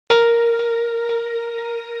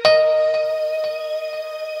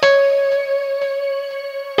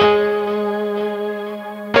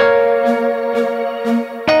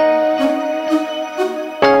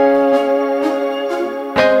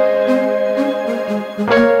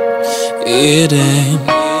It ain't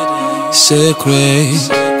secret.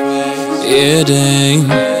 It ain't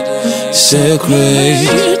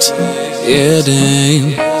secret. It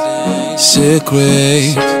ain't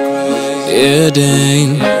secret. It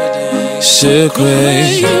ain't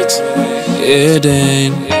secret. It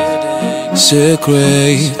ain't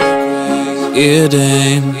secret. It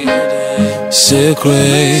ain't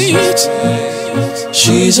secret.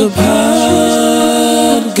 She's a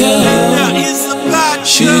bad girl.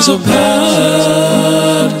 She's a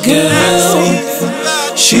bad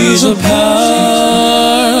girl. She's a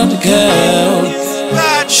bad girl.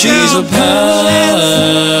 She's a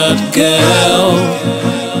bad girl.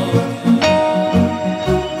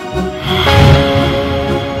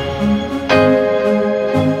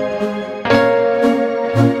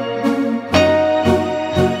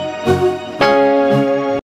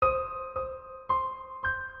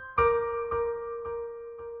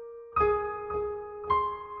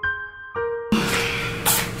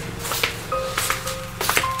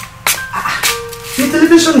 The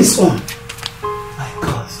television is on. My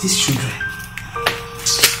God, these children.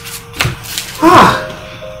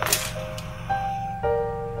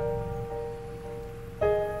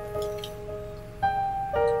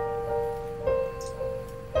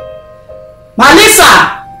 Melissa!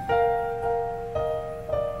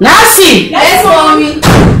 Nancy! Yes, mommy.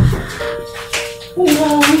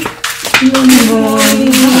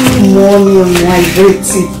 Mommy,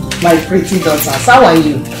 my pretty daughters. How are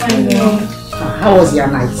you? How was your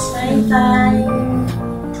night? I'm fine.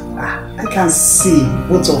 I can see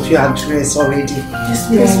both of you are dressed already.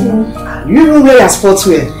 Yes, mom. You even wear your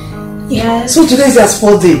sportswear? Yes. So today is your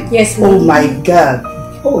sport day? Yes, mom. Oh my God.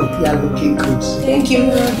 Oh, you are looking good. Thank you,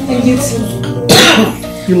 mom. And you too.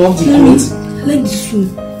 You love the clothes? I like this room.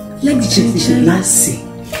 I like the shine. Nancy,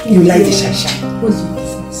 you like the shine. What's the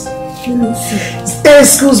difference? Let me see.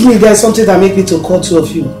 Excuse me, there's something that made me to call two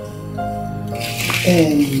of you.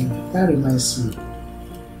 That reminds me.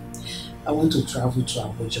 I want to travel to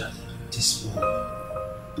Abuja this morning.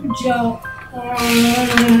 Abuja.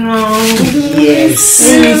 Yes.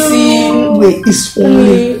 Wait, it's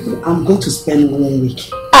only. I'm going to spend 1 week.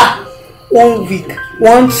 1 week.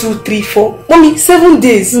 1, 2, 3, 4. Mommy, 7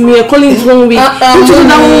 days. Mommy, you're calling it 1 week. Don't you know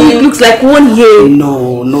that 1 week looks like 1 year?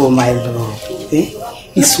 No, my love.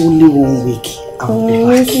 It's only 1 week. I'll be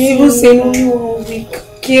back. Okay, you say only 1 week.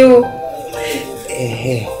 Kill.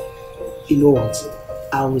 You know what?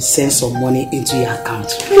 I will send some money into your account.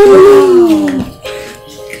 Oh,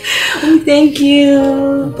 thank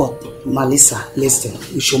you. But Melissa, listen,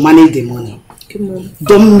 you should manage the money. Okay, Mom.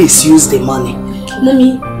 Don't misuse the money.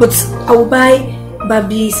 Mommy, but I will buy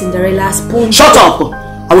Barbie, Cinderella, spoon. Shut up!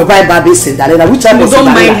 I will buy Barbie, Cinderella. Which type of Don't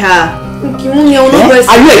Cinderella? mind her. Okay, Mommy, I will not buy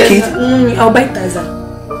Are you a kid? Mommy, I'll buy Taza.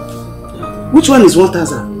 Which one is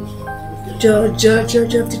 1,000? George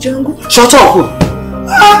of the Jungle. Shut up!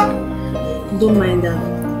 Don't mind her.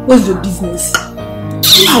 What's your business?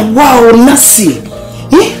 Wow, Nancy!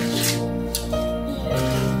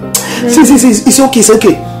 See, it's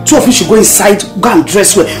okay. Two of you should go inside, go and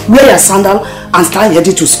dress well, wear your sandal and start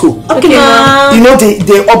heading to school. Okay, Ma. You know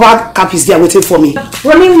the Oba cap is there waiting for me.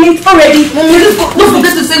 Running late already. Mommy, don't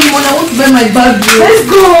forget to send me money. I want to buy my bag. Let's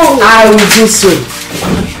go. I will do so.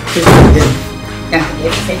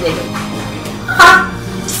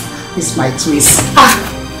 It's my twist.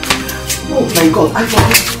 Oh my God, I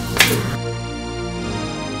forgot.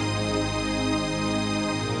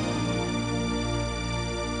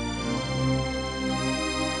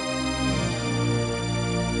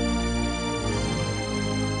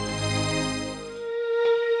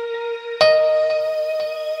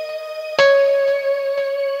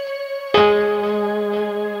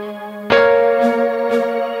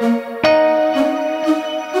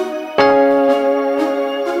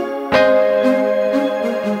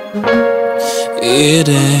 It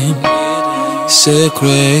ain't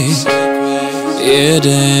secret. It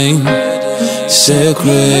ain't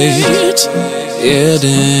secret. It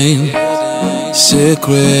ain't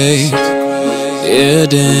secret.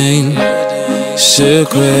 It ain't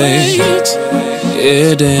secret.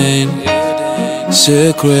 It ain't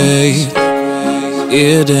secret.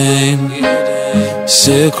 It ain't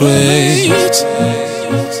secret.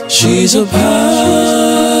 She's a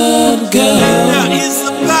bad girl.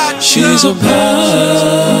 She's a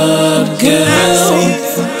bad girl.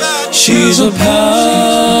 She's a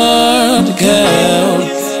bad girl.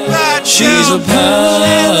 She's a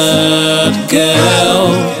bad girl.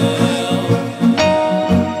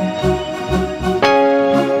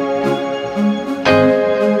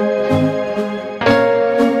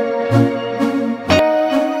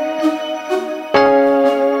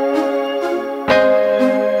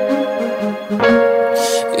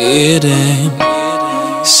 It ain't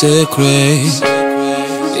secret.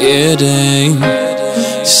 It ain't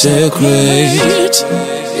secret.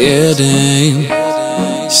 It ain't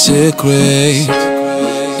secret.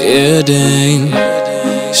 It ain't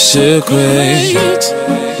secret.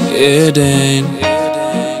 It ain't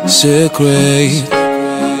secret.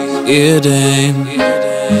 It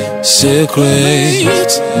ain't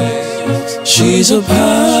secret. She's a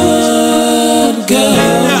bad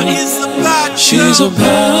girl. She's a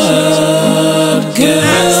bad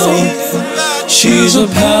girl. She's a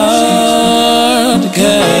bad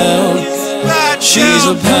girl. She's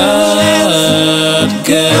a bad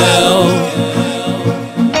girl.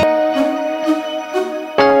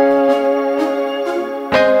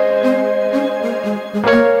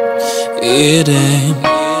 It ain't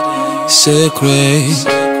secret.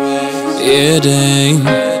 It ain't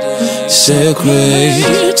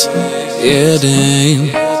secret. It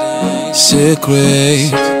ain't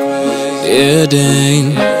secret. It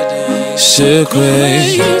ain't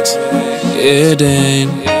secret. It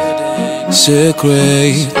ain't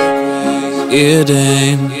secret. It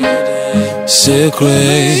ain't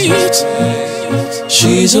secret.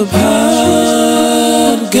 She's a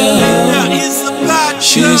bad girl.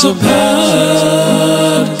 She's a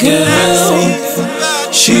bad girl.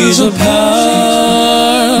 She's a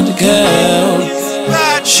bad girl.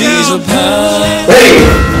 She's a bad. Hey!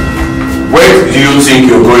 Where do you think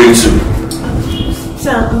you're going to?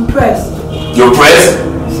 Sir, I'm pressed. You're pressed?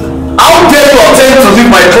 How dare you attempt to leave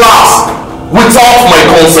my class without my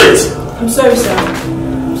consent? I'm sorry, sir.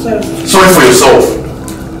 I'm sorry. Sorry for yourself.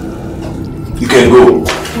 You can go.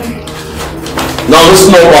 Now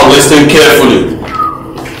listen up and listen carefully.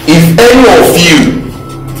 If any of you,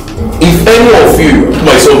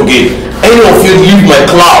 myself again, any of you leave my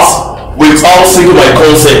class without seeking my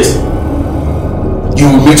consent, you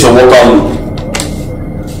will meet your Waterloo.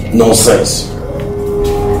 Nonsense.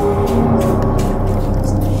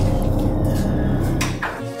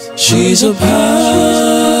 She's a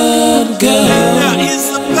bad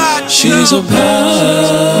girl. She's a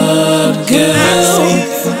bad girl.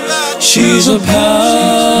 She's a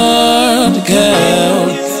bad girl.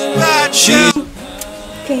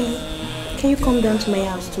 Can you come down to my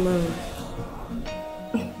house tomorrow?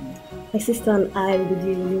 My sister and I will be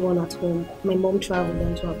the only one at home. My mom traveled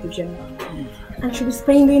down to Abuja. And she'll be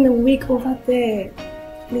spending a week over there.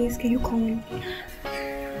 Please, can you come?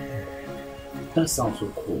 That sounds so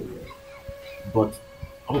cool. But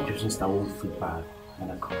I hope your sister won't feel bad when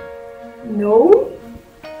I come. No.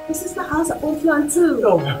 My sister has her own plan too.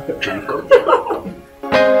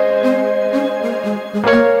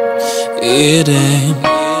 It ain't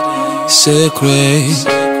secret.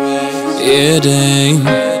 It ain't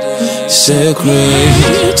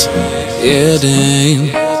secret. It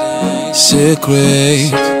ain't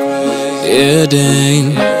secret. It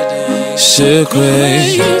ain't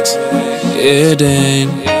secret. It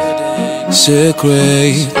ain't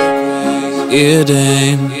secret. It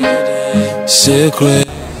ain't secret.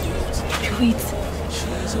 Wait.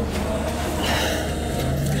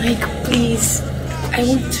 Like, please. I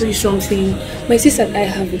want to tell you something. My sister and I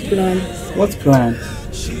have a plan. What plan?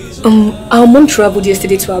 Our mom traveled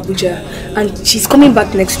yesterday to Abuja and she's coming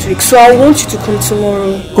back next week. So I want you to come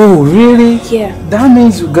tomorrow. Oh, really? Yeah. That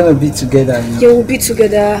means we're gonna be together. Yeah, we'll be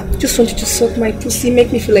together. Just want you to suck my pussy,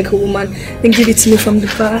 make me feel like a woman, then give it to me from the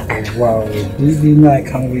back. Oh, wow. Really, no, I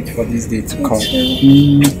can't wait for this day to come.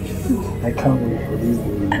 I can't wait for this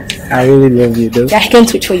day. I really love you though. Yeah, I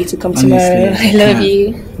can't wait for you to come tomorrow. I love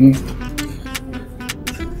you.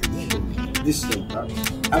 This thing,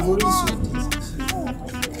 I've already seen this.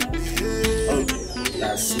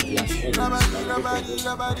 That's it. Because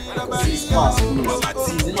it's fast.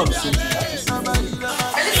 It's not the same.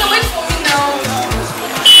 Alyssa, wait for me now.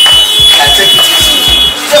 I take it easy.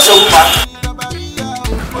 Just a woman.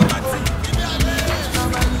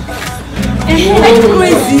 Are you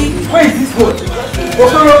crazy? Where is this boat?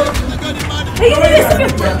 Hey, what is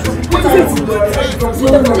it?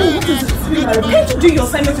 Can't you do your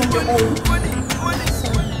assignment on your own?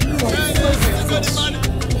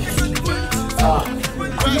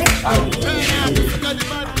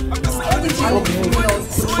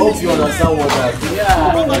 Hope you understand what that is. Yeah, I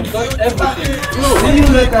got everything. See you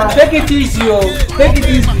later. Take it easy, yo. Take it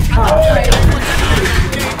easy.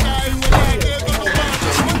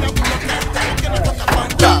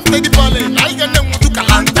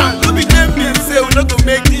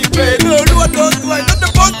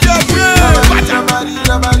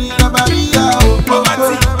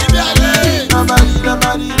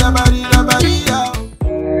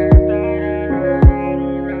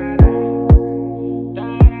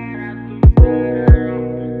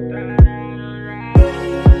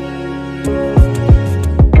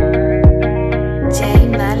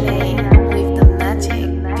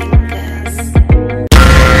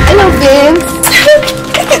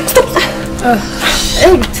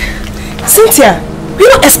 Cynthia, we're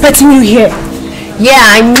not expecting you here. Yeah,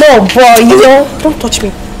 I know, but you know... Don't touch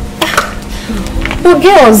me. But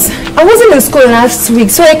girls, I wasn't in school last week,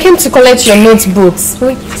 so I came to collect your notebooks.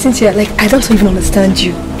 Wait, Cynthia, like, I don't even understand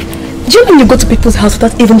you. Do you mean you go to people's house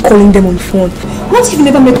without even calling them on the phone? What if you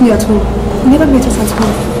never met me at home? You never met us at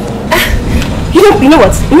home. You know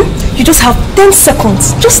what? You just have 10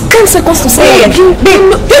 seconds. Just 10 seconds to say it.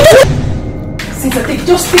 Cynthia, take it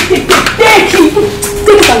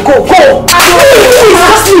and go. Please,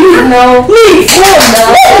 just leave now. Leave,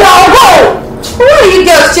 go. Why are you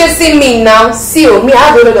girls chasing me now? See, me, I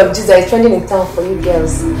have a lot of juice that is trending in town for you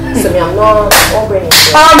girls. So me, I'm not bringing it.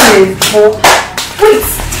 Wait,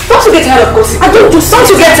 don't you get tired of gossip? Don't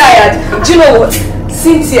you get tired? Do you know what?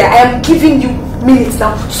 Cynthia, I am giving you minutes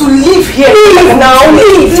now to leave here. Leave now,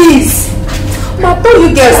 please. I told you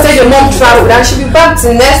girls said your mom traveled and she'll be back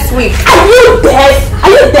till next week. Are you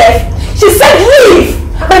deaf? She said leave.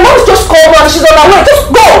 My mom's just called her and she's on her way. Just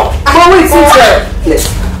go. Wait, Cynthia.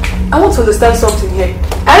 Listen, I want to understand something here.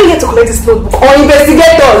 Are you here to collect this notebook or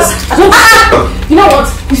investigators? You know what?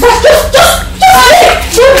 You said just leave.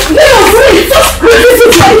 Just leave.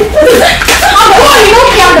 I'm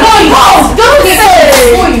going. Don't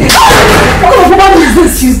say. What kind of woman is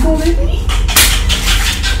this? She's going.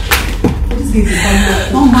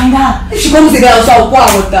 Don't mind her. If she comes to the house, I'll pour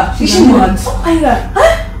her water. Is she mad? Don't mind her.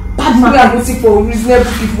 Bad man. We are waiting for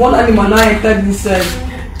reasonable if one animal now entered this side.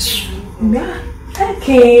 Yeah.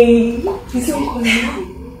 Okay. He's so calling.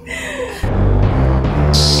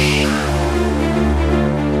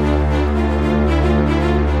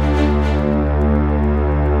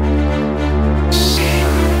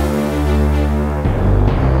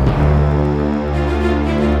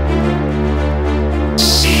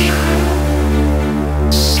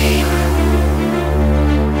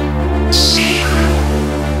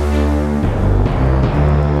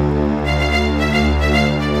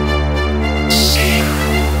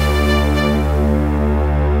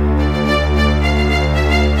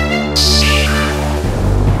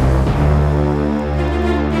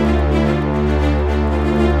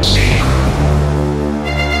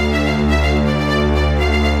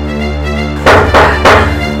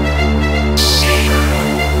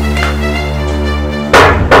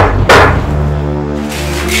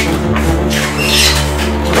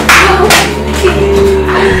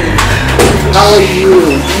 How are you?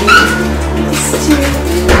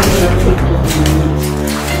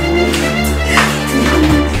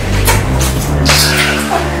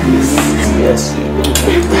 Yes.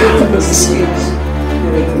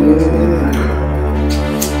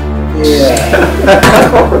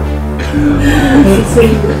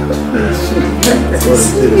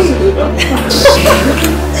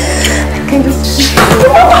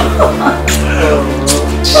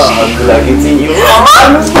 I feel like it's in you.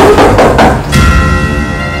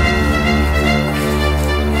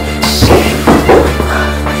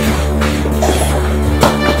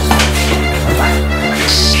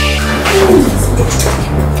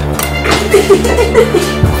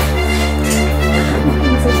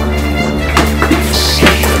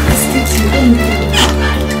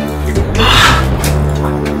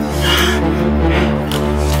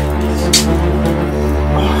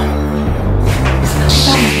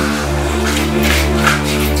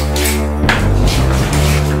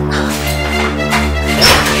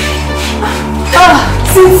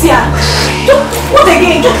 Cynthia! What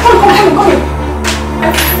again? Come in.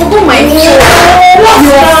 Oh my God! What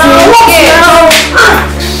now?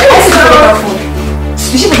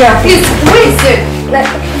 Did she forget her phone? Where is it?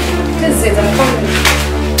 Like, this is it, I'm coming.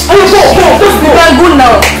 Oh, go. Just go. You can go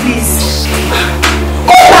now, please.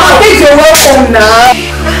 Go now. Take your welcome now.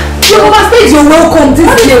 You overstayed your welcome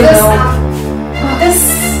this day now.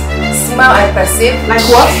 This smile I perceive. Like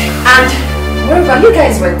what? And remember, you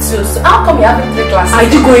guys were two, so how come you having 3 classes? Are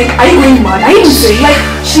you going mad? Are you insane? Like,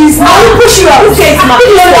 she's mad. I will push you out. Who says mad?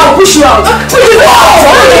 I'll push you out. Push you out.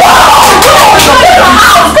 Go to your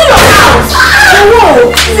house.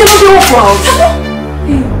 No. It's not your fault.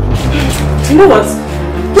 You know what?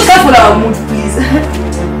 Look out for our mood, please.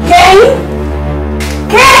 Okay?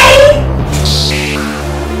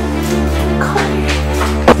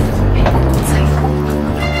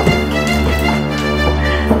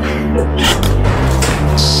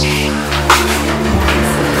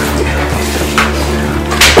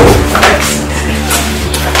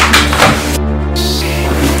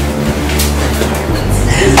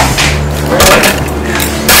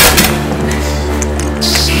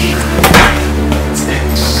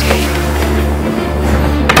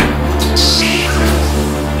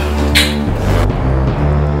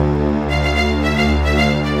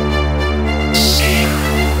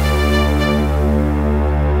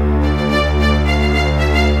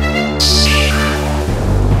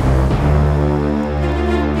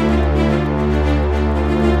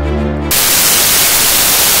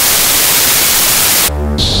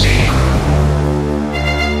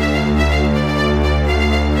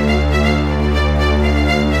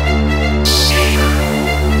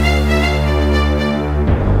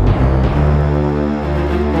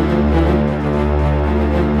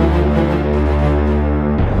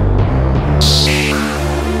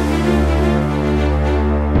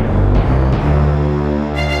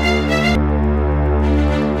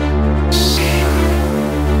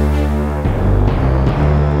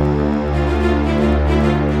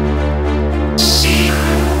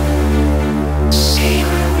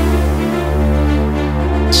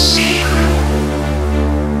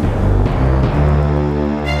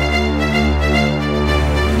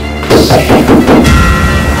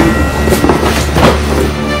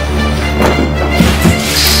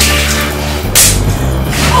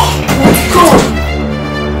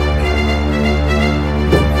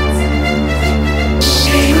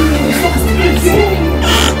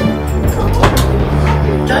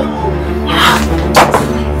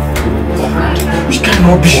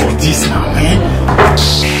 cannot be all this now, man.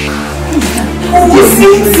 You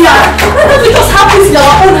see, Tia, why don't we just have this in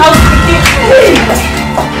our own house to begin?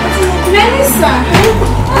 Melissa,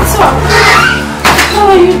 what's up? How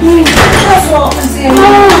are you doing? That's what I'm saying.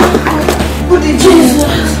 Good evening.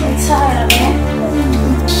 I'm tired, man.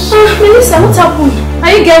 Melissa, what happened?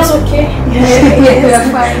 Are you girls okay? Yes, we are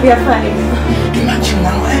fine. We are fine. Imagine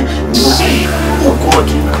now, oh God,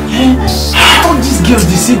 all these girls,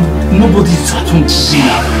 they say nobody's at home today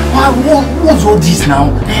now. What's all this now?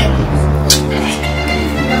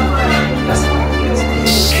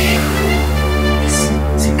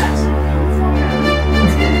 See, guys,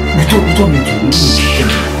 we don't need to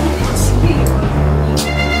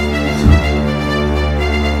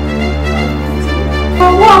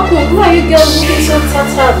What happened? Why are you girls looking so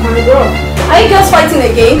tattered, my girl? Are you girls fighting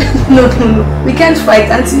again? No. We can't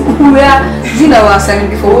fight until we are doing our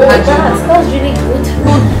assignment before. That's really good.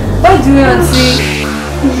 Why do you auntie?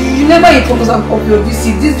 You never eat focus on popular. You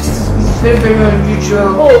see, this is very, very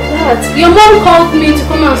unusual. Oh, that. Your mom called me to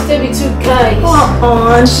come and stay with you guys.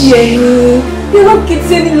 Oh, Auntie Annie, you're not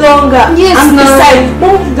kids any longer. Yes, and no. besides,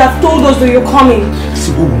 mom would have told us that you're coming.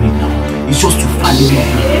 See, what we need now is just to find a way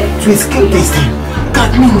to escape this thing.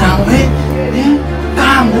 Got me now,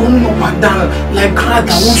 I'm running up and down like crab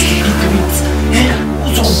that wants to eat meat.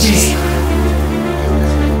 What's all this?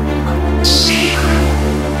 See,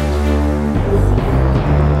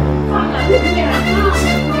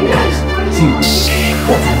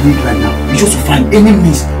 what we need right now is just to find any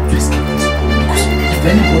means to escape this. Because if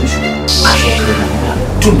anybody should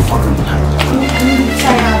don't be fucking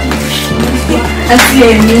Auntie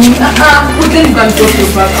Annie, we didn't go and drop your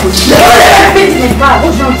bag for you.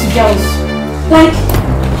 What's wrong with you girls? Like,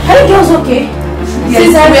 are you girls okay?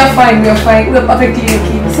 Yes, we are fine, we are perfectly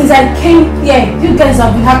okay. Since I came here, you guys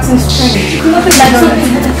have been acting strange. Nothing like that.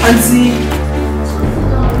 Auntie.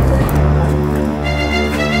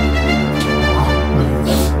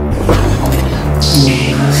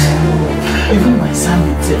 Even my son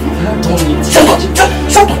himself, if not done it.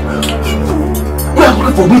 Shut up! We are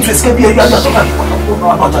looking for me to escape here. You are talking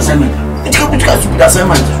about assignment. It can't be the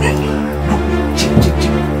assignment.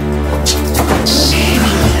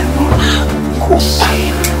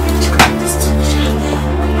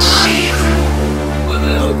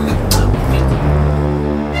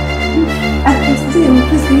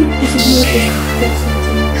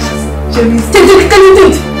 Can you do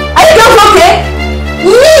it? Are you girls okay?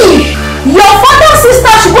 Leave! Your father's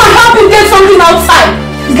sister should go and help you get something outside.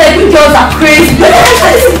 It's like you girls are crazy.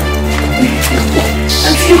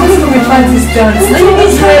 Auntie, what's going to find this dance? Let me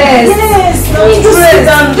dress. Yes,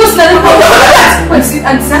 just let it go. Wait, see,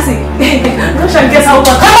 Auntie Sassy. Rush and get out.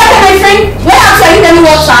 Come back, my friend. Where else are you any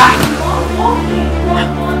water?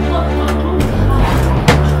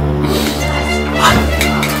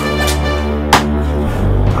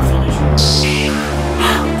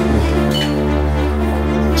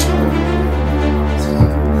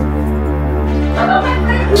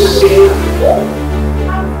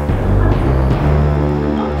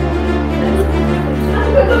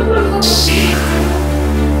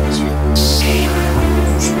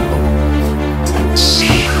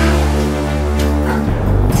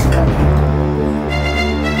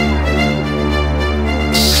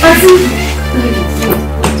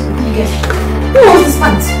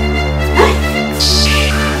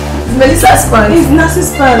 Melissa's pants. It's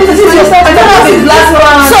Nancy's pants. It's Melissa's pants. I don't have his last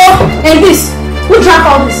one. So, and this. Who drank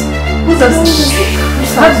all this? Who does this?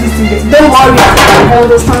 How did this thing get? Don't worry. I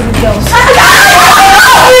understand the girls.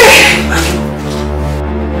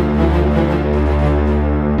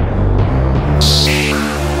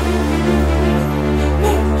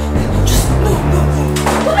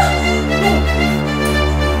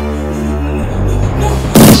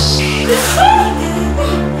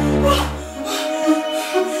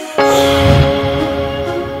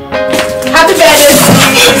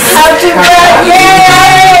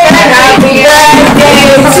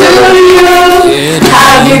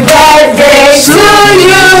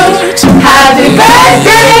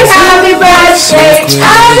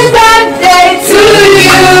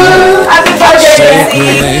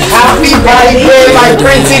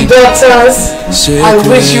 Daughters, I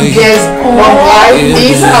wish you guys long life,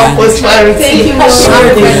 peace, and prosperity.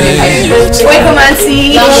 Thank you, welcome,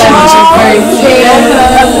 Auntie.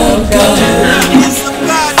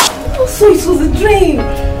 So it was a dream.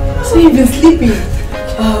 So you've been sleeping.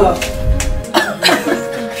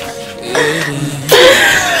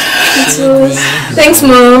 Thanks,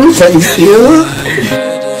 Mom. Thank you.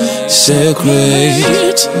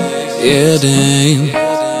 Secret, Eden.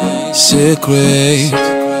 Secret,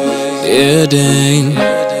 Eden.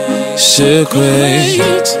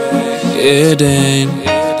 secret. It ain't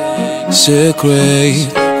secret.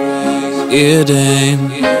 It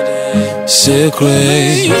ain't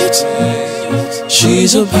secret.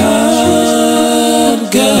 She's a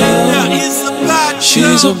bad girl.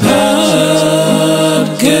 She's a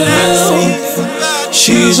bad girl.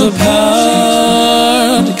 She's a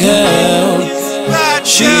bad girl.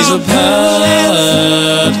 She's a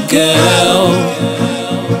bad girl.